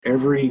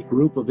Every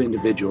group of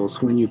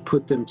individuals, when you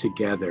put them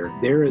together,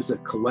 there is a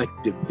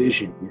collective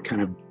vision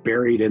kind of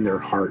buried in their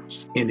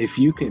hearts. And if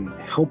you can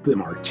help them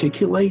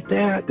articulate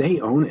that, they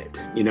own it,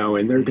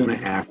 and they're going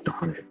to act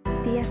on it.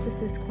 The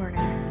Ethicist Corner,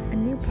 a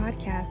new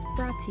podcast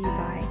brought to you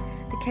by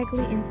the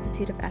Kegley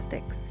Institute of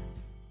Ethics.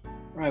 All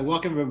right,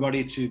 welcome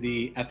everybody to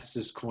the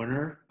Ethicist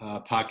Corner,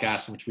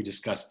 podcast in which we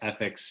discuss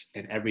ethics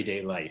in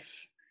everyday life.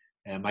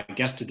 And my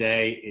guest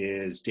today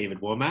is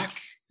David Womack,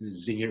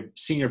 who's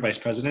Senior Vice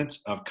President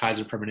of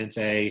Kaiser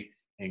Permanente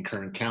in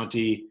Kern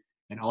County,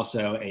 and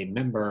also a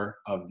member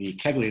of the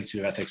Kegley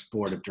Institute of Ethics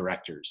Board of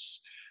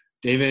Directors.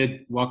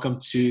 David, welcome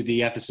to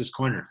the Ethicist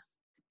Corner.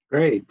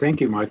 Great.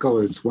 Thank you, Michael.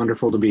 It's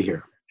wonderful to be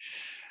here.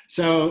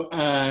 So,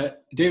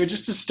 David,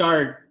 just to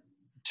start,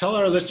 tell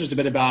our listeners a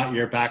bit about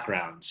your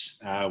background.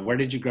 Where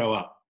did you grow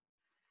up?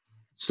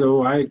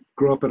 So I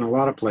grew up in a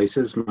lot of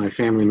places. My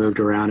family moved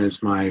around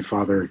as my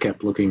father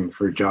kept looking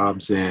for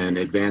jobs and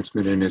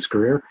advancement in his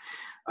career.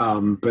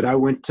 But I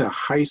went to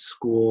high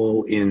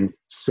school in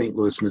St.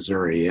 Louis,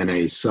 Missouri, in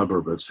a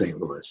suburb of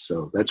St. Louis.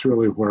 So that's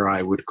really where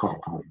I would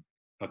call home.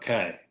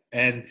 Okay.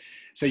 And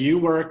so you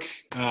work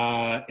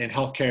in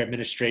healthcare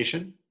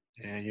administration,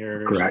 and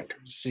you're Correct.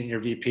 Senior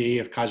VP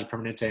of Kaiser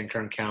Permanente in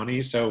Kern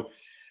County. So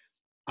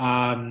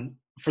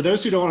for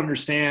those who don't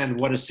understand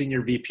what a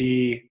Senior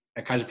VP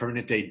at Kaiser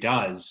Permanente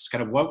does,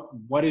 kind of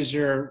what is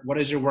your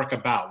work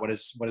about? What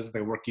is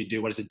the work you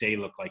do? What does a day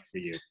look like for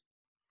you?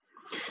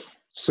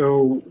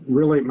 So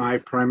really my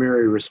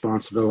primary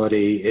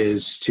responsibility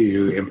is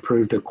to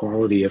improve the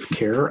quality of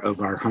care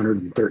of our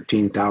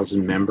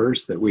 113,000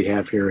 members that we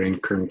have here in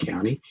Kern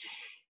County,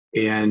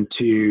 and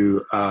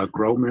to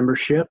grow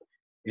membership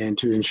and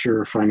to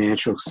ensure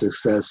financial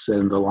success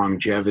and the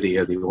longevity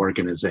of the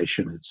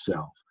organization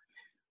itself.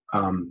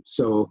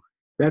 So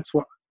that's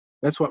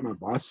what my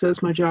boss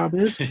says my job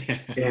is,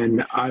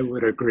 and I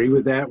would agree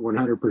with that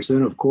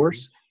 100%, of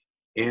course.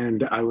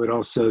 And I would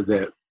also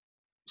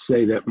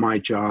say that my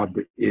job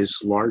is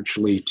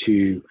largely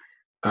to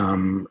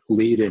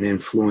lead and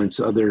influence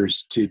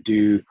others to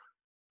do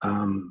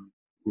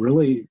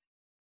really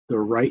the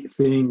right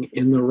thing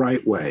in the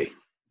right way.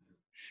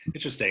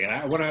 Interesting. And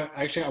I want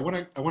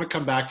to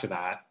come back to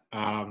that.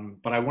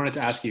 But I wanted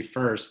to ask you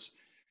first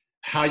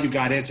how you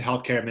got into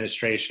healthcare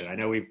administration. I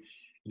know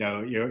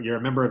you're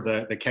a member of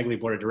the Kegley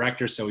Board of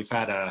Directors, so we've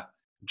had a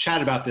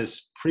chat about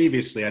this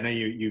previously. I know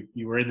you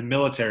were in the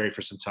military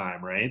for some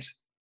time, right?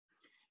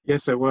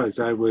 Yes, I was.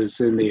 I was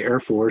in the Air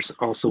Force,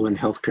 also in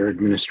healthcare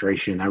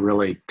administration. I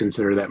really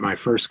consider that my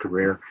first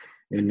career,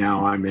 and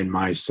now I'm in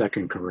my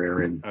second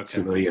career in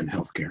civilian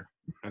healthcare.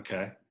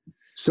 Okay.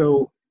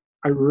 So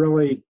I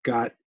really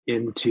got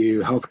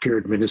into healthcare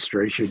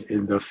administration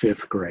in the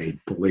 5th grade,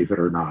 believe it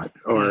or not,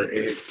 or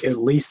at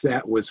least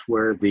that was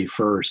where the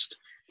first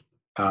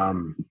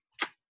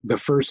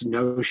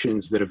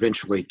notions that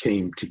eventually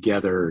came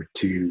together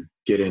to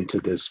get into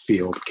this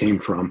field came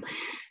from.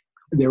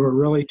 There were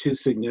really 2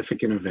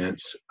 significant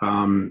events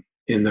in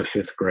the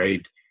 5th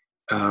grade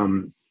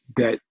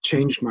that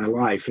changed my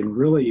life and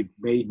really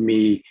made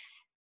me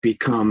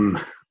become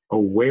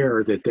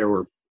aware that there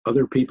were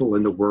other people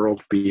in the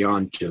world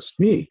beyond just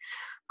me.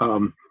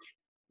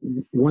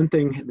 One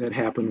thing that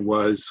happened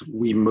was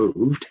we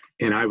moved,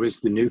 and I was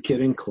the new kid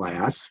in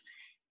class.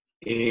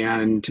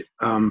 And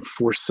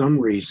for some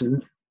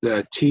reason,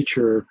 the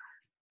teacher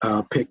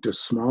picked a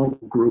small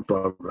group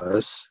of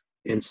us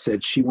and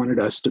said she wanted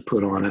us to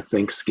put on a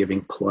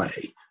Thanksgiving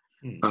play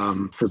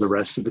for the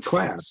rest of the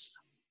class.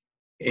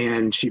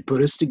 And she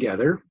put us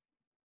together,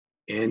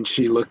 and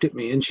she looked at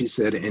me and she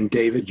said, "And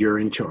David, you're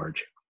in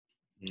charge."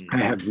 I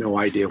have no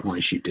idea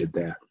why she did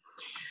that.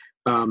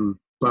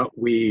 But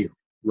we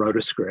wrote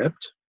a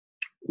script.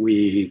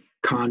 We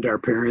conned our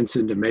parents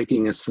into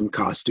making us some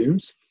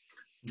costumes.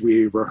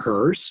 We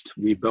rehearsed.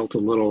 We built a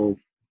little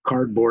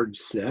cardboard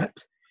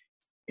set.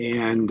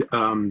 And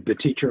the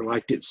teacher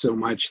liked it so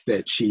much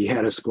that she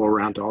had us go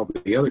around to all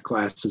the other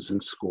classes in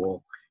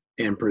school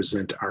and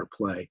present our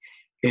play.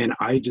 And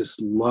I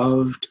just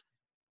loved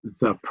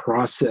the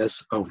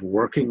process of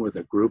working with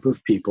a group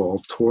of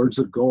people towards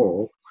a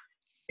goal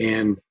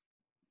and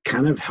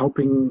kind of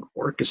helping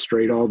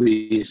orchestrate all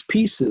these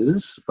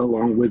pieces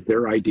along with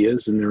their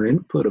ideas and their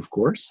input, of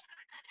course,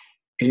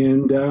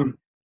 and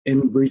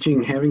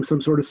having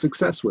some sort of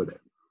success with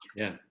it.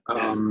 Yeah.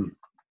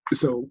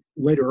 So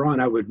later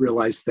on, I would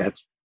realize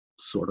that's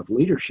sort of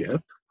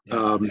leadership.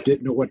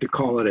 Didn't know what to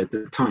call it at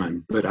the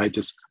time, but I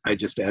just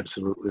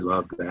absolutely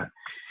loved that.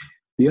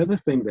 The other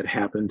thing that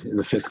happened in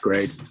the 5th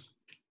grade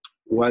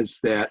was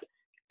that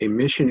a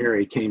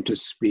missionary came to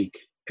speak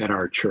at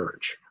our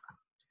church,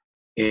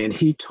 and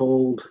he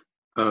told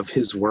of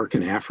his work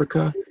in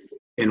Africa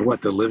and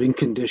what the living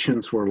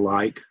conditions were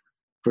like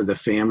for the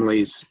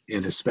families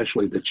and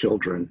especially the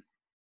children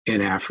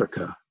in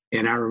Africa.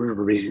 And I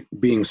remember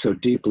being so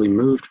deeply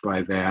moved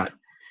by that,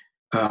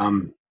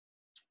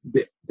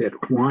 that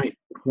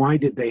why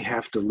did they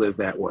have to live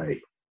that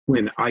way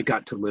when I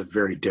got to live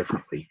very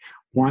differently?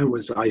 Why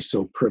was I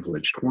so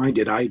privileged? Why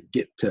did I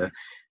get to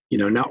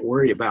not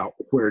worry about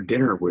where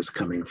dinner was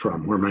coming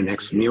from, where my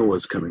next meal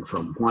was coming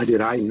from. Why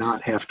did I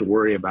not have to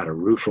worry about a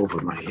roof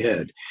over my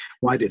head?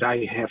 Why did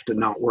I have to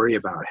not worry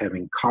about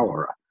having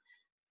cholera?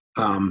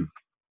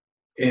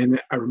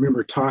 And I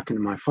remember talking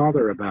to my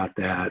father about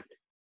that,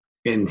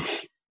 and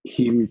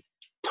he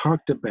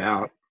talked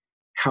about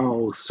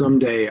how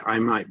someday I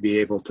might be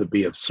able to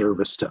be of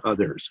service to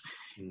others,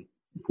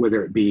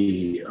 whether it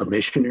be a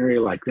missionary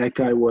like that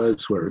guy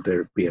was,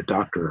 whether it be a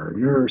doctor or a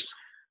nurse,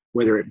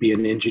 whether it be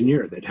an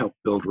engineer that helped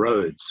build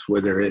roads,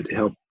 whether it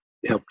helped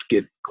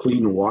get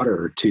clean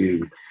water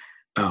to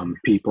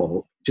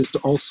people, just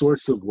all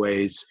sorts of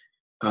ways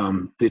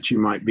that you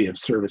might be of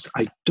service.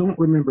 I don't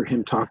remember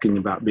him talking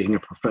about being a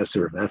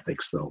professor of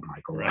ethics, though,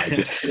 Michael. Right. I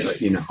just,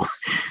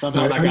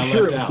 somehow that I'm got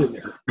sure left it was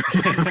out.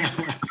 in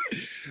there.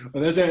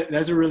 Well,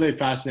 that's a really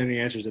fascinating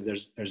answer. That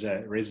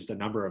it raises a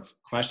number of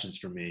questions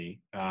for me.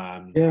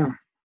 Yeah.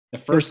 The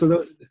first,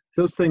 so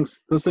those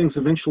things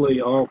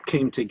eventually all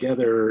came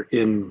together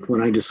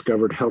when I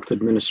discovered health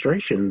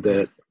administration,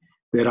 that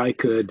I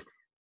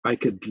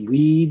could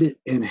lead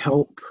and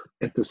help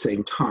at the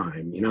same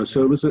time.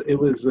 So it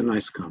was a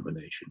nice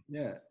combination.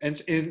 Yeah, and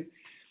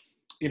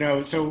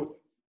so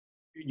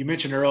you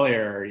mentioned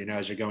earlier,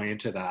 as you're going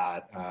into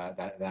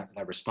that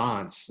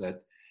response,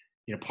 that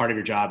part of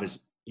your job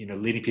is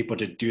leading people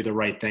to do the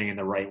right thing in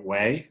the right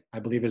way, I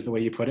believe is the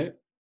way you put it.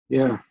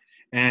 Yeah.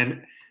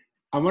 And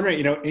I'm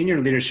wondering, in your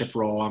leadership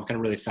role, I'm kind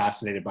of really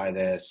fascinated by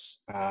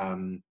this.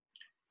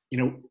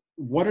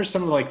 What are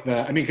some of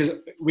because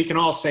we can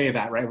all say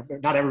that, right?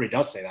 Not everybody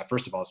does say that,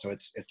 first of all. So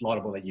it's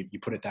laudable that you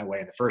put it that way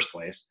in the first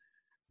place.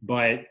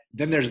 But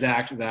then there's the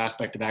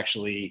aspect of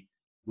actually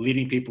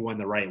leading people in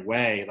the right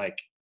way, like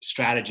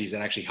strategies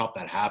that actually help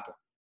that happen.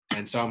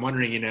 And so I'm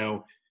wondering,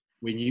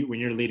 when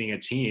you're leading a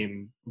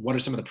team, what are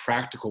some of the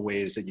practical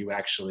ways that you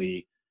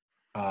actually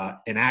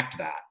enact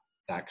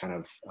that kind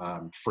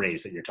of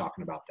phrase that you're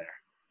talking about there?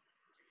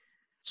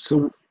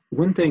 So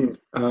one thing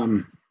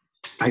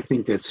I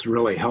think that's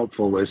really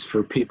helpful is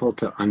for people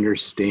to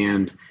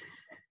understand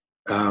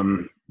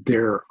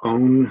their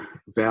own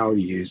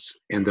values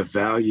and the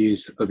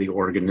values of the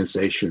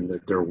organization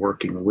that they're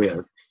working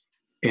with,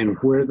 and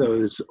where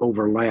those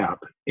overlap.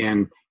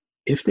 And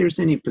if there's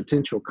any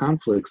potential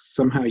conflicts,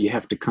 somehow you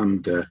have to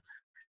come to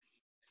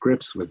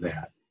grips with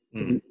that.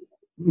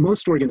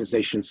 Most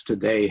organizations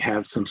today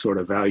have some sort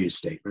of value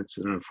statements,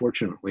 and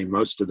unfortunately,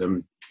 most of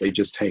them, they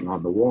just hang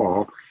on the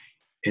wall,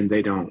 and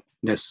they don't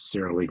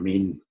necessarily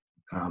mean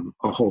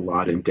a whole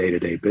lot in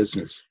day-to-day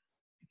business.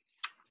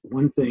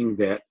 One thing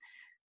that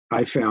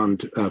I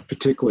found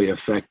particularly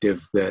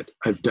effective that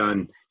I've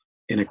done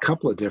in a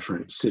couple of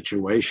different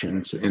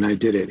situations, and I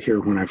did it here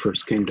when I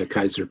first came to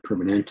Kaiser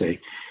Permanente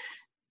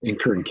in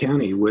Kern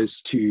County,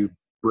 was to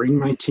bring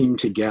my team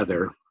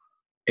together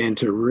and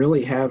to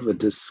really have a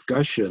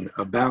discussion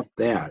about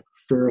that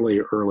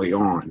fairly early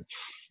on.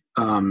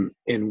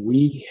 And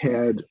we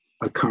had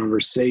a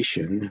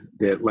conversation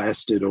that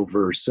lasted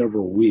over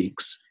several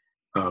weeks,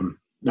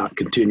 not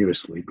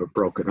continuously, but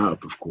broken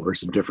up, of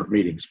course, in different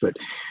meetings, but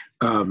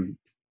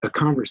a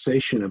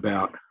conversation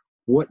about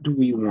what do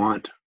we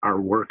want our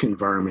work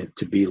environment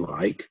to be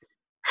like?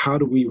 How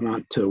do we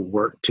want to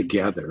work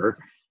together?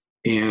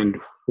 And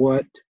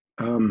what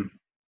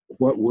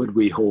would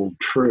we hold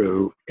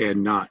true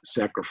and not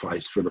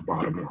sacrifice for the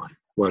bottom line?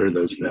 What are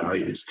those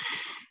values?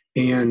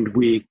 And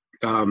we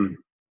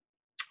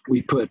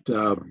put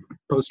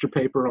poster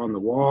paper on the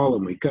wall,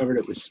 and we covered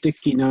it with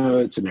sticky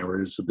notes, and there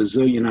was a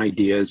bazillion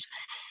ideas.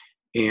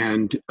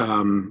 And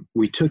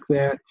we took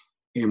that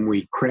and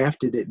we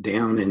crafted it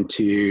down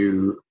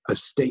into a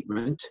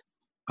statement.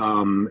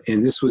 And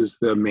this was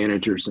the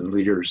managers and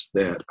leaders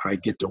that I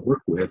get to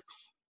work with.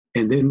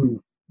 And then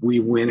we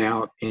went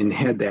out and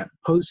had that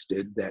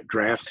posted, that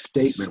draft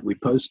statement. We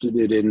posted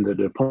it in the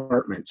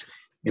departments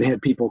and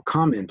had people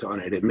comment on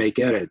it and make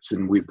edits.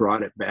 And we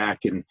brought it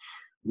back and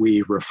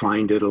we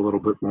refined it a little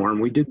bit more. And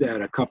we did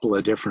that a couple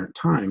of different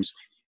times.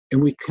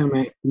 And we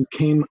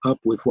came up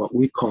with what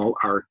we call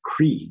our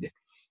creed.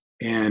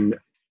 And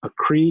a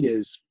creed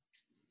is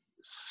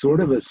sort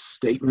of a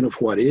statement of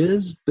what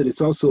is, but it's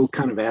also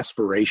kind of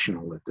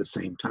aspirational at the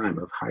same time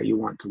of how you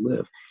want to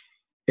live.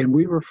 And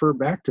we refer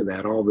back to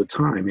that all the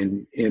time.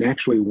 And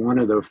actually one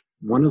of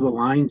the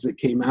lines that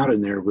came out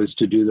in there was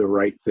to do the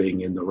right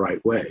thing in the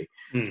right way.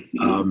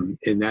 Mm-hmm.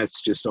 And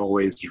that's just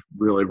always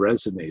really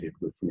resonated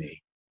with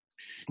me.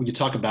 When you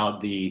talk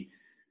about the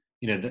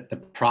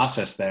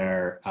process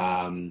there,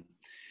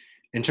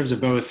 in terms of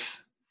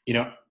both,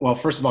 well,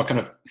 first of all, kind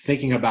of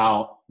thinking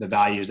about the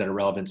values that are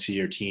relevant to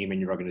your team and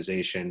your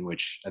organization,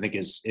 which I think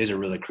is a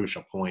really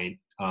crucial point.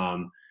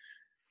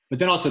 But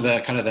then also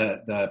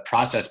the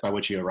process by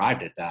which you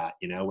arrived at that,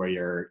 where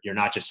you're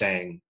not just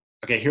saying,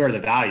 okay, here are the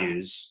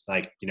values,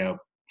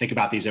 think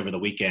about these over the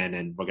weekend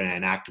and we're going to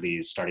enact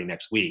these starting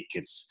next week.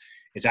 It's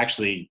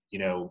actually,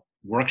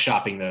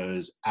 workshopping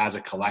those as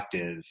a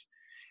collective.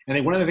 And I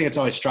think one of the things that's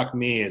always struck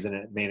me is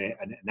an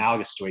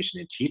analogous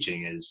situation in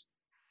teaching is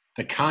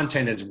the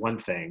content is one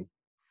thing,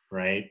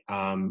 right?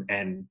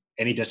 And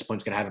any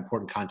discipline's going to have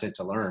important content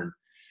to learn.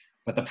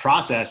 but the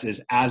process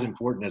is as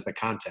important as the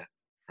content,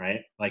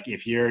 right? Like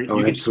if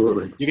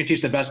Absolutely. You can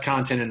teach the best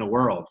content in the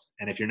world,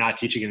 and if you're not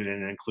teaching it in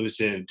an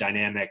inclusive,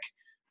 dynamic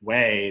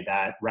way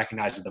that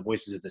recognizes the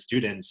voices of the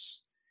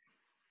students,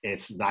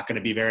 it's not going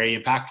to be very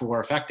impactful or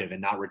effective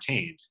and not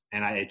retained.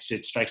 And it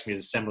strikes me as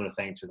a similar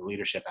thing to the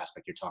leadership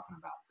aspect you're talking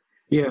about.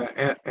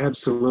 Yeah,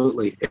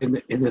 absolutely. And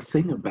the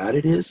thing about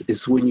it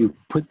is when you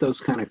put those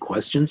kind of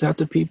questions out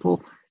to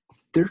people,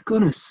 they're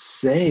going to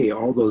say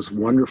all those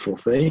wonderful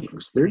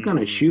things. They're going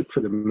to shoot for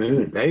the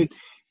moon.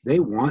 They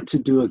want to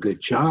do a good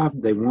job.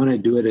 They want to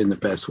do it in the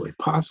best way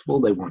possible.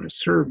 They want to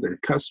serve their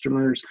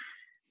customers.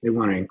 They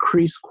want to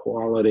increase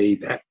quality.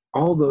 That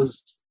all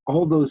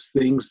those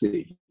things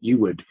that you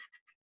would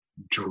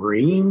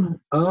dream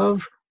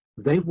of,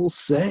 they will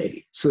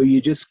say. So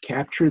you just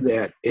capture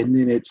that, and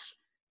then it's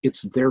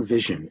their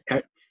vision.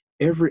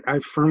 I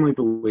firmly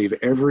believe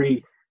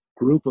every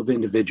group of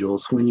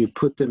individuals, when you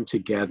put them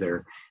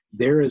together,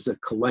 there is a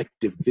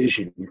collective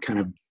vision kind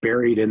of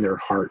buried in their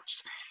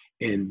hearts.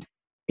 And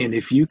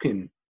if you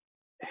can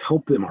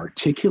help them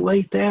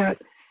articulate that,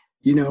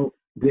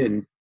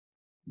 then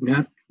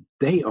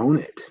they own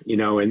it,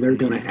 and they're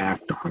going to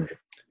act on it.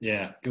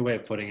 Yeah, good way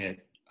of putting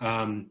it.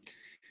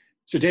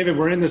 So David,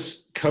 we're in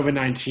this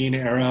COVID-19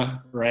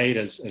 era, right?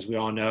 As we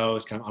all know,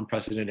 it's kind of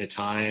unprecedented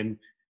time.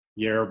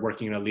 You're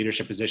working in a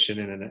leadership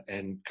position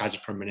in Kaiser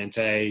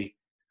Permanente.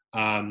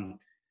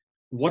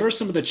 What are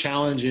some of the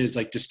challenges,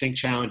 like distinct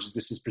challenges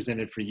this has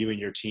presented for you and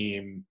your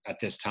team at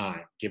this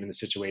time, given the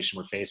situation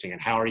we're facing?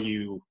 And how are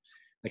you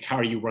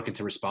working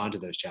to respond to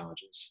those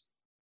challenges?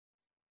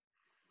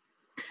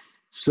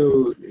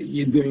 So,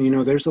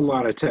 there's a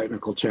lot of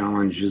technical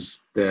challenges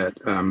that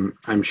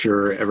I'm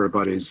sure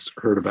everybody's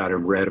heard about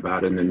and read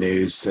about in the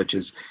news, such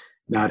as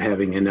not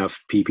having enough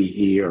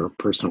PPE or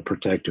personal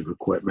protective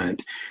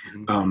equipment.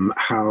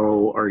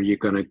 How are you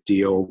going to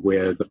deal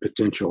with a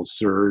potential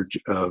surge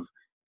of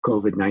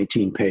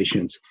COVID-19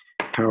 patients?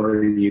 How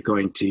are you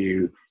going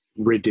to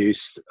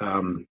reduce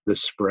the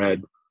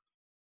spread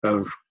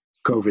of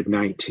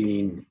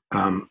COVID-19?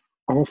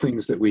 All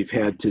things that we've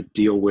had to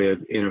deal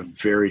with in a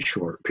very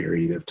short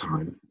period of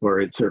time, or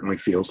it certainly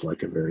feels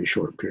like a very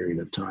short period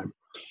of time.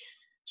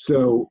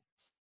 So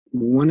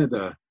one of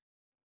the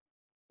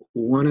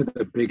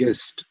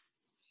biggest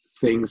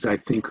things I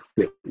think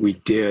that we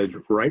did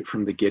right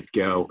from the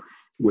get-go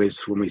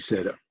was when we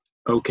said,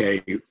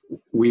 okay,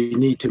 we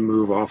need to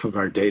move off of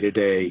our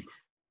day-to-day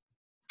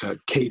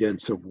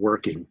cadence of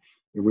working,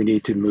 and we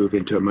need to move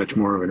into a much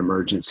more of an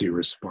emergency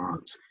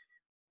response.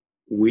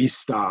 We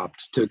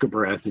stopped, took a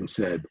breath, and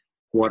said,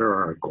 what are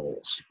our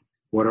goals?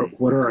 What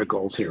are our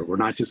goals here? We're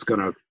not just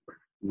going to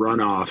run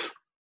off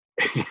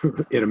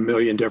in a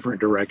million different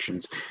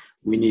directions.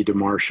 We need to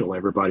marshal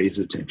everybody's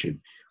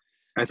attention.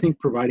 I think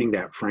providing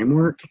that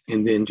framework,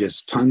 and then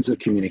just tons of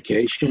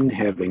communication,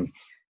 having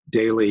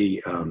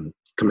daily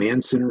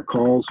command center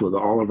calls with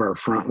all of our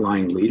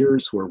frontline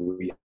leaders where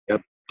we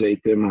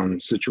update them on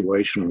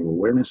situational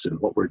awareness and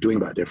what we're doing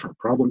about different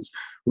problems,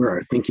 where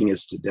our thinking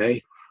is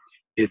today.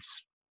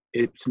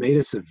 It's made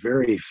us a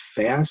very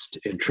fast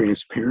and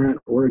transparent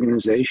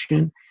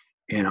organization.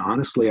 And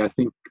honestly, I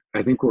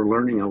think we're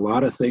learning a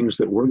lot of things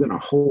that we're going to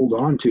hold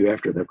on to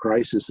after the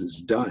crisis is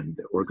done,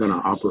 that we're going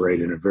to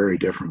operate in a very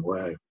different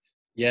way.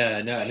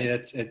 Yeah, no, I mean,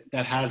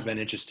 that has been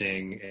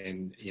interesting.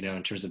 And,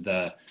 in terms of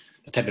the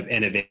type of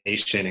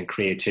innovation and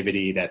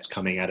creativity that's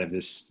coming out of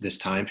this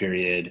time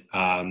period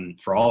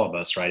for all of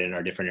us, right, in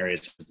our different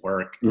areas of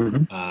work.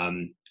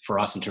 For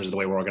us in terms of the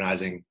way we're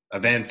organizing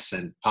events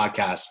and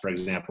podcasts, for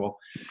example.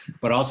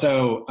 But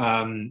also,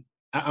 I'm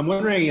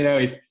wondering,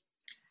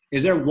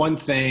 is there one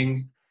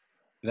thing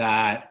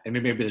that, and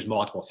maybe there's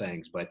multiple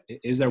things, but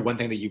is there one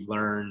thing that you've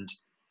learned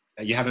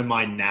that you have in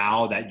mind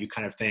now that you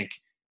kind of think,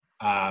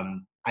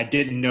 I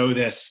didn't know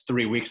this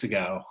 3 weeks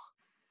ago,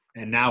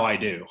 and now I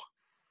do.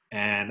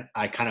 And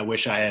I kind of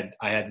wish I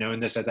had known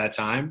this at that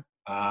time,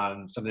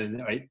 something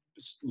right,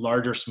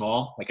 large or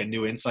small, like a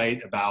new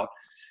insight about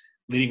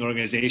leading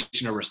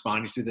organization or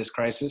responding to this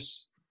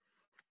crisis?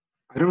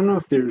 I don't know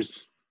if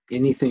there's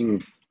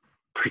anything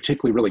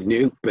particularly really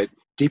new, but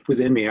deep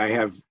within me, I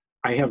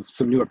have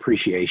some new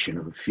appreciation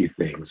of a few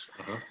things.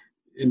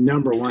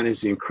 Number one is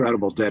the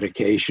incredible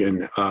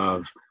dedication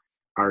of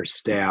our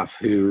staff,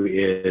 who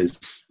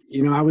is,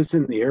 I was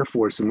in the Air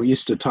Force, and we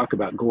used to talk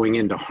about going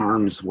into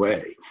harm's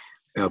way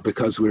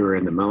because we were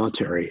in the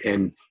military.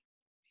 And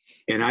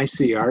I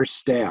see our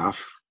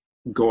staff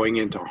going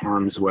into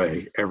harm's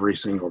way every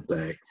single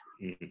day.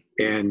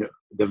 And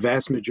the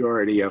vast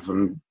majority of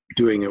them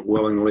doing it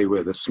willingly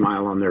with a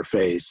smile on their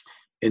face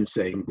and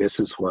saying, this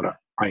is what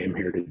I am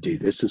here to do.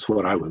 This is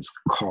what I was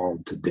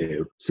called to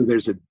do. So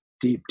there's a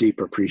deep,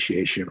 deep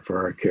appreciation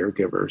for our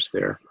caregivers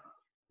there.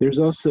 There's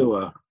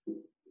also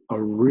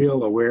a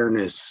real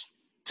awareness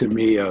to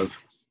me of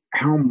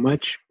how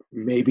much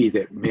maybe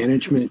that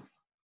management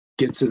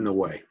gets in the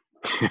way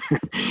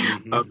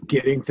of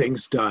getting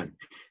things done.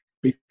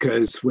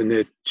 Because when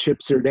the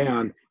chips are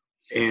down,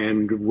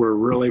 and we're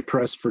really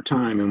pressed for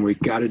time, and we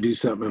got to do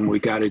something, and we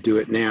got to do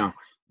it now,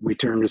 we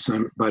turn to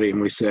somebody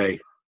and we say,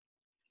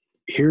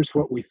 here's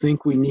what we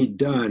think we need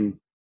done.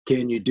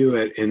 Can you do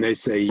it? And they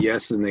say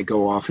yes, and they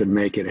go off and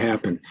make it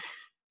happen.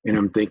 And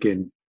I'm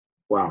thinking,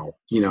 wow,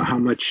 how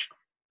much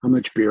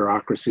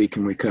bureaucracy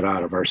can we cut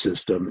out of our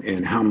system,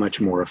 and how much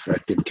more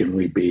effective can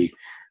we be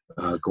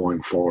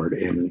going forward?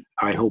 And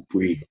I hope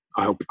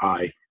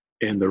I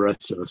and the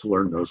rest of us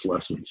learn those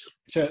lessons.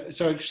 So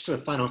just a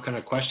final kind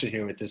of question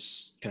here with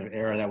this kind of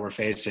era that we're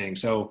facing.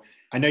 So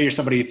I know you're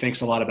somebody who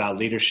thinks a lot about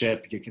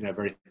leadership. You're kind of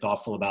very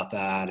thoughtful about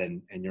that,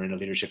 and you're in a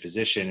leadership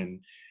position. And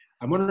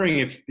I'm wondering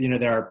if,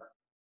 there are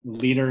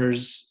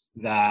leaders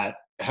that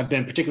have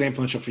been particularly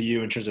influential for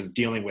you in terms of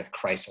dealing with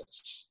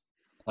crisis.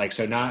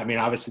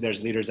 Obviously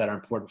there's leaders that are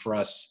important for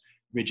us,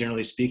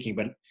 generally speaking,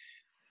 but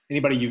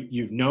anybody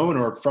you've known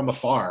or from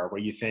afar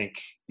where you think,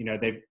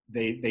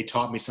 they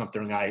taught me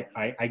something,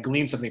 I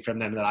gleaned something from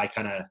them that I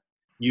kind of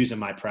use in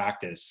my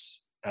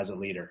practice as a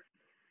leader?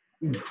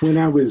 When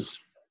I was,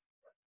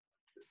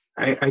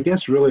 I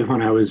guess really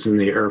when I was in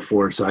the Air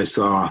Force, I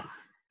saw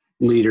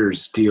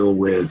leaders deal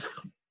with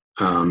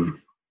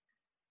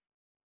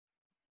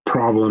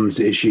problems,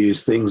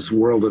 issues, things,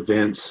 world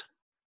events.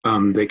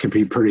 They can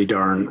be pretty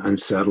darn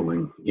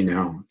unsettling,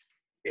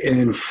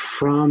 and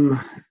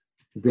from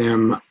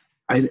them,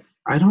 I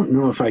don't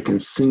know if I can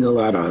single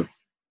out a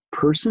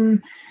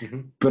person,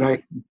 mm-hmm.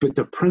 but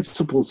the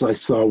principles I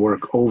saw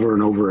work over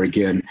and over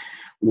again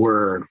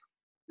were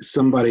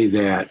somebody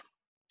that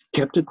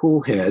kept a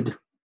cool head.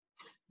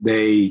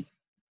 They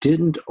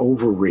didn't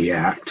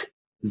overreact.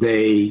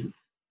 They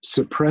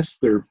suppressed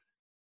their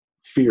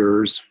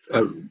fears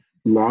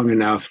long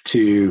enough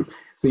to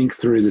think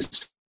through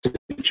the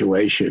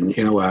situation.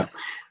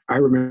 I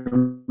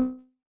remember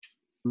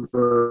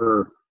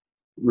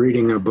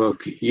reading a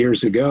book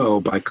years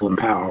ago by Colin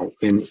Powell,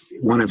 and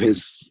one of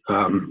his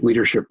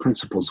leadership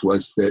principles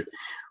was that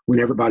when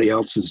everybody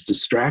else is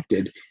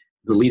distracted,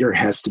 the leader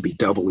has to be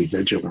doubly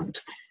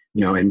vigilant.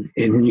 And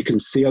when you can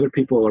see other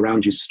people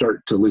around you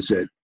start to lose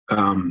it,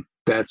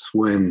 that's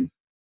when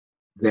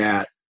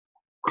that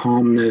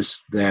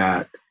calmness,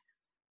 that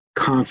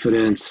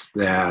confidence,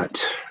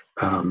 that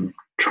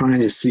trying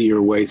to see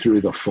your way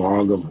through the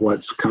fog of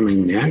what's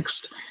coming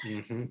next,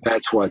 mm-hmm.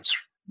 that's what's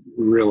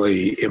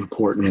really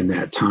important in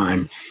that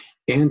time.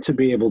 And to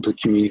be able to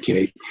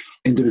communicate,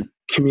 and to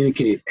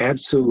communicate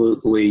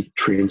absolutely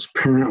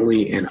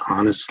transparently and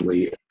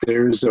honestly.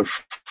 There's a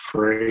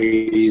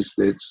phrase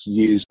that's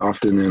used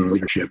often in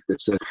leadership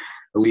that says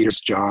a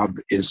leader's job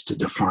is to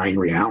define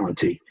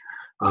reality,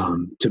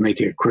 to make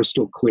it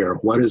crystal clear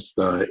what is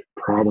the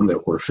problem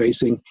that we're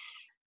facing,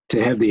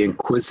 to have the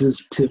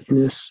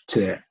inquisitiveness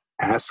to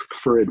ask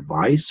for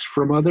advice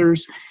from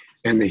others,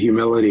 and the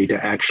humility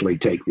to actually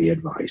take the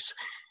advice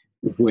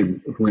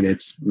when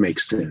it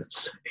makes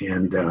sense.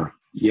 And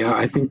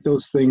I think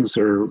those things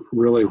are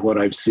really what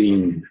I've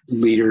seen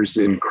leaders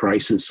in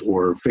crisis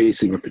or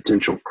facing a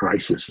potential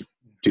crisis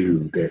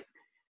do, that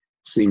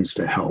seems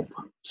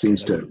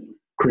to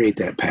create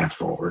that path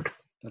forward.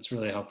 That's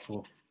really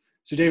helpful.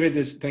 So David,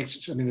 this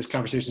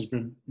conversation has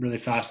been really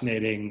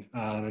fascinating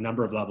on a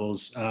number of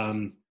levels.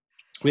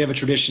 We have a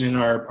tradition in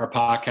our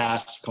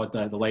podcast called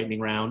the lightning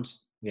round.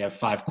 We have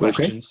 5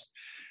 questions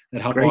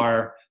that help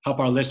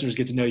our listeners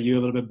get to know you a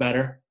little bit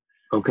better.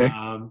 Okay.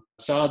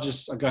 So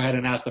I'll go ahead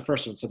and ask the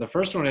first one. So the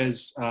first one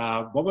is,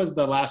 what was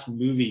the last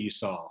movie you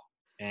saw,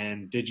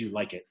 and did you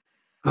like it?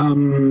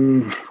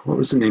 What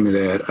was the name of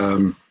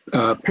that?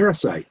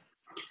 Parasite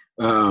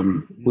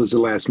was the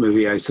last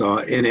movie I saw.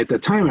 And at the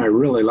time I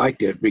really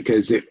liked it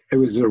because it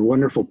was a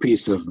wonderful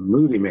piece of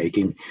movie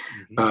making.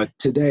 Mm-hmm.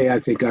 Today, I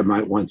think I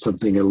might want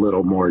something a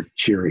little more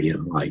cheery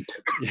and light.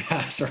 Yeah,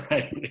 that's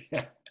right.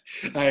 Yeah.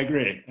 I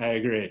agree.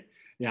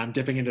 Yeah, I'm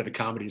dipping into the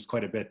comedies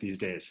quite a bit these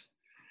days.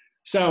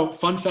 So,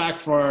 fun fact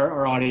for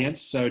our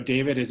audience. So,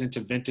 David is into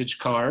vintage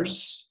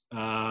cars.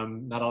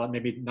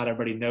 Maybe not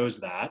everybody knows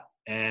that.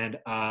 And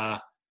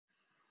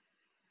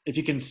if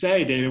you can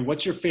say, David,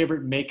 what's your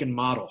favorite make and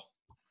model?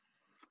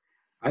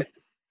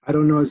 I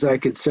don't know as I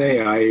could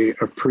say. I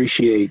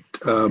appreciate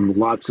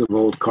lots of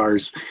old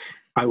cars.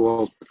 I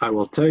will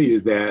tell you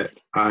that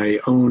I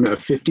own a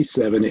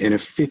 57 and a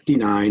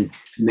 59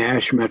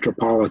 Nash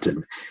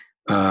Metropolitan.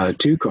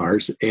 2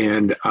 cars,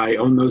 and I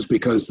own those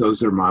because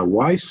those are my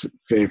wife's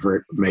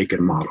favorite make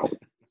and model.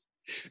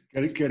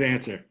 Good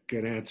answer.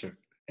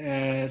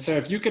 So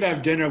if you could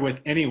have dinner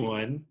with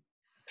anyone,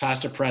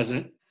 past or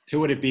present, who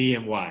would it be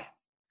and why?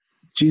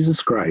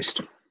 Jesus Christ.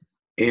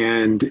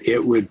 And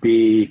it would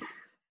be,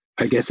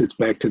 I guess it's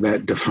back to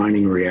that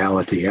defining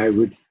reality. I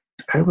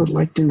would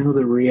like to know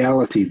the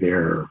reality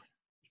there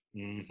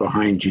mm-hmm.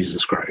 behind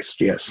Jesus Christ.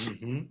 Yes.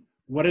 Mm-hmm.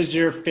 What is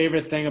your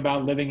favorite thing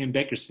about living in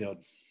Bakersfield?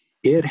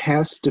 It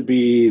has to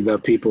be the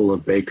people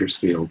of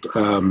Bakersfield.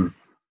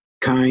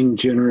 Kind,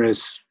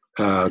 generous,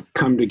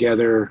 come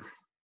together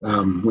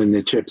when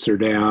the chips are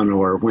down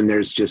or when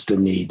there's just a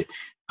need.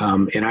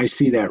 And I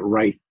see that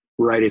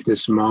right at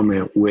this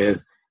moment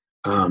with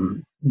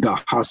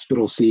the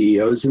hospital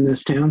CEOs in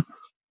this town.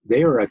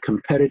 They are a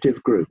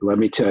competitive group, let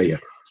me tell you.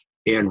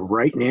 And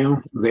right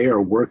now, they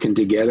are working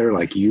together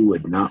like you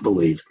would not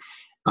believe.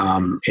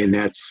 And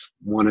that's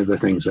one of the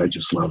things I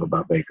just love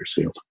about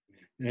Bakersfield.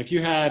 And if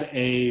you had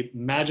a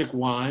magic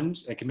wand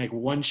that could make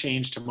one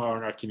change tomorrow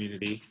in our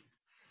community,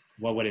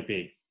 what would it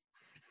be?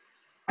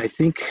 I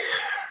think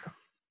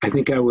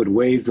I would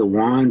wave the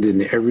wand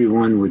and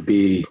everyone would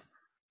be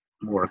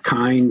more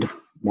kind,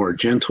 more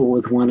gentle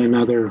with one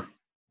another,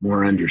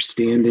 more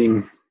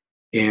understanding,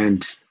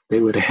 and they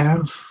would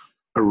have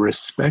a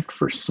respect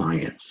for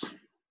science.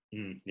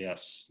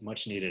 Yes,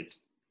 much needed,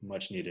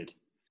 much needed.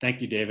 Thank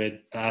you,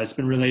 David. It's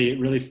been really,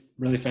 really,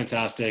 really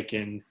fantastic,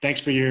 and thanks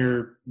for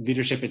your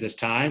leadership at this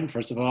time.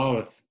 First of all,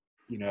 with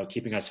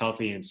keeping us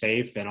healthy and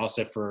safe, and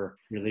also for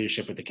your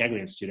leadership with the Kegley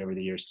Institute over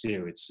the years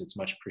too. It's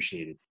much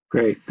appreciated.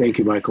 Great, thank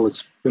you, Michael.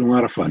 It's been a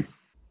lot of fun.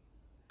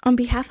 On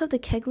behalf of the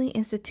Kegley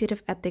Institute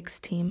of Ethics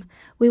team,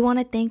 we want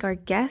to thank our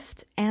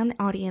guests and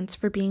audience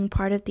for being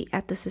part of the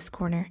Ethicist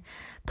Corner.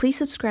 Please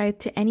subscribe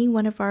to any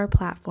one of our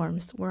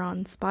platforms. We're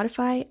on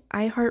Spotify,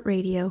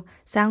 iHeartRadio,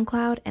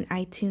 SoundCloud, and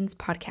iTunes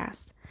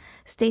podcasts.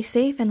 Stay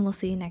safe, and we'll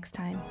see you next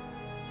time.